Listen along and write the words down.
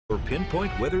For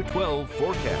Pinpoint Weather 12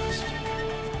 forecast.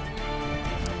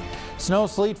 Snow,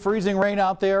 sleet, freezing rain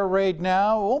out there right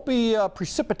now. It won't be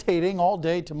precipitating all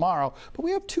day tomorrow, but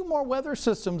we have two more weather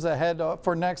systems ahead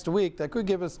for next week that could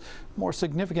give us more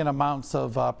significant amounts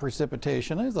of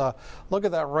precipitation. There's a look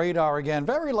at that radar again.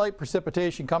 Very light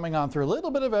precipitation coming on through. A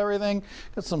little bit of everything.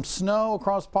 Got some snow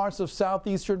across parts of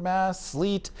southeastern Mass,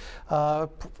 sleet,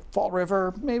 Fall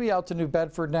River, maybe out to New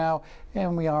Bedford now.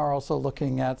 And we are also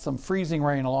looking at some freezing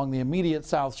rain along the immediate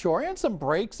South Shore and some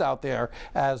breaks out there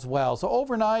as well. So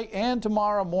overnight and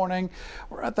tomorrow morning,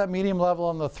 we're at that medium level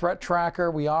on the threat tracker.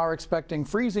 We are expecting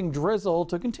freezing drizzle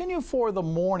to continue for the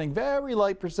morning. Very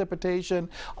light precipitation,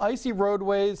 icy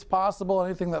roadways possible.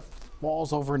 Anything that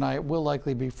falls overnight will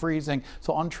likely be freezing,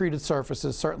 so untreated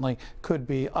surfaces certainly could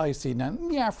be icy. Now in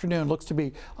the afternoon looks to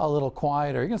be a little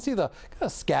quieter. You can see the kind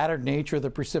of scattered nature of the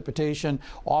precipitation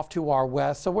off to our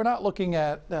west, so we're not looking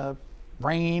at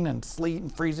rain and sleet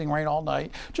and freezing rain all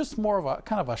night, just more of a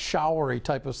kind of a showery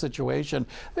type of situation.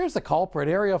 There's the culprit,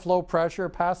 area of low pressure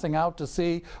passing out to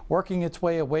sea, working its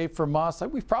way away from us.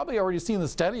 We've probably already seen the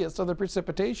steadiest of the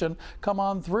precipitation come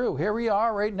on through. Here we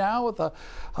are right now with the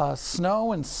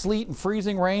snow and sleet and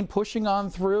freezing rain pushing on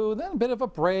through, then a bit of a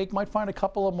break. Might find a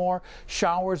couple of more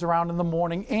showers around in the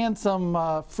morning and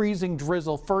some freezing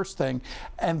drizzle first thing,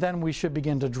 and then we should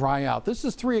begin to dry out. This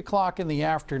is 3 o'clock in the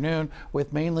afternoon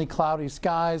with mainly cloudy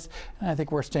skies, and I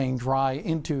think we're staying dry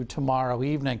into tomorrow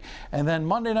evening. And then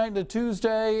Monday night into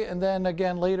Tuesday, and then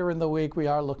again later in the week, we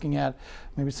are looking at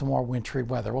maybe some more wintry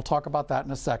weather. We'll talk about that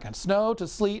in a second. Snow to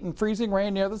sleet and freezing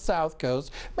rain near the south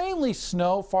coast. Mainly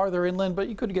snow farther inland, but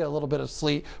you could get a little bit of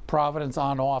sleet. Providence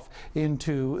on off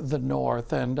into the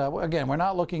north. And again, we're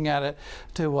not looking at it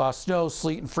to snow,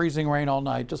 sleet, and freezing rain all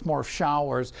night, just more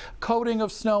showers. Coating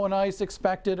of snow and ice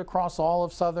expected across all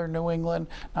of southern New England.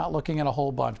 Not looking at a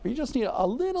whole bunch, but you just need a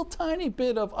little tiny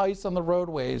bit of ice on the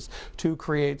roadways to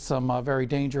create some very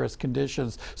dangerous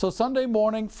conditions. So Sunday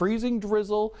morning, freezing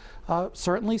drizzle,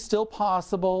 certainly still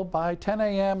possible by 10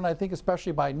 a.m. and I think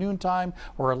especially by noontime,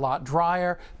 we're a lot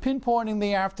drier. Pinpointing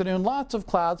the afternoon, lots of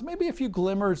clouds, maybe a few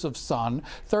glimmers of sun.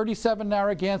 37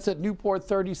 Narragansett, Newport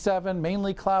 37,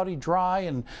 mainly cloudy, dry,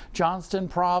 and Johnston,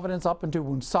 Providence up into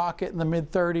Woonsocket in the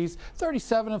mid-30s.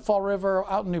 37 in Fall River,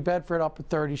 out in New Bedford up at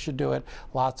 30 should do it.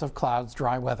 Lots of clouds,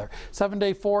 dry weather.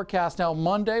 7-day forecast now.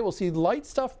 Monday, we'll see light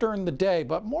stuff during the day,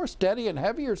 but more steady and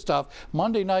heavier stuff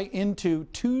Monday night into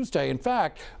Tuesday. In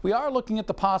fact, we are looking at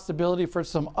the possibility for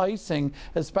some icing,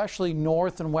 especially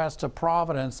north and west of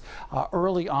Providence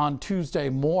early on Tuesday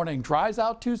morning. Dries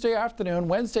out Tuesday afternoon.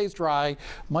 Wednesday's dry.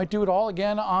 Might do it all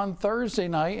again on Thursday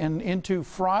night and into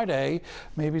Friday.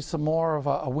 Maybe some more of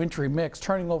a wintry mix,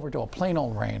 turning over to a plain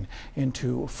old rain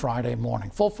into Friday morning.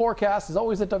 Full forecast is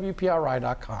always at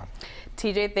WPRI.com.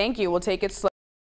 TJ, thank you. We'll take it slow.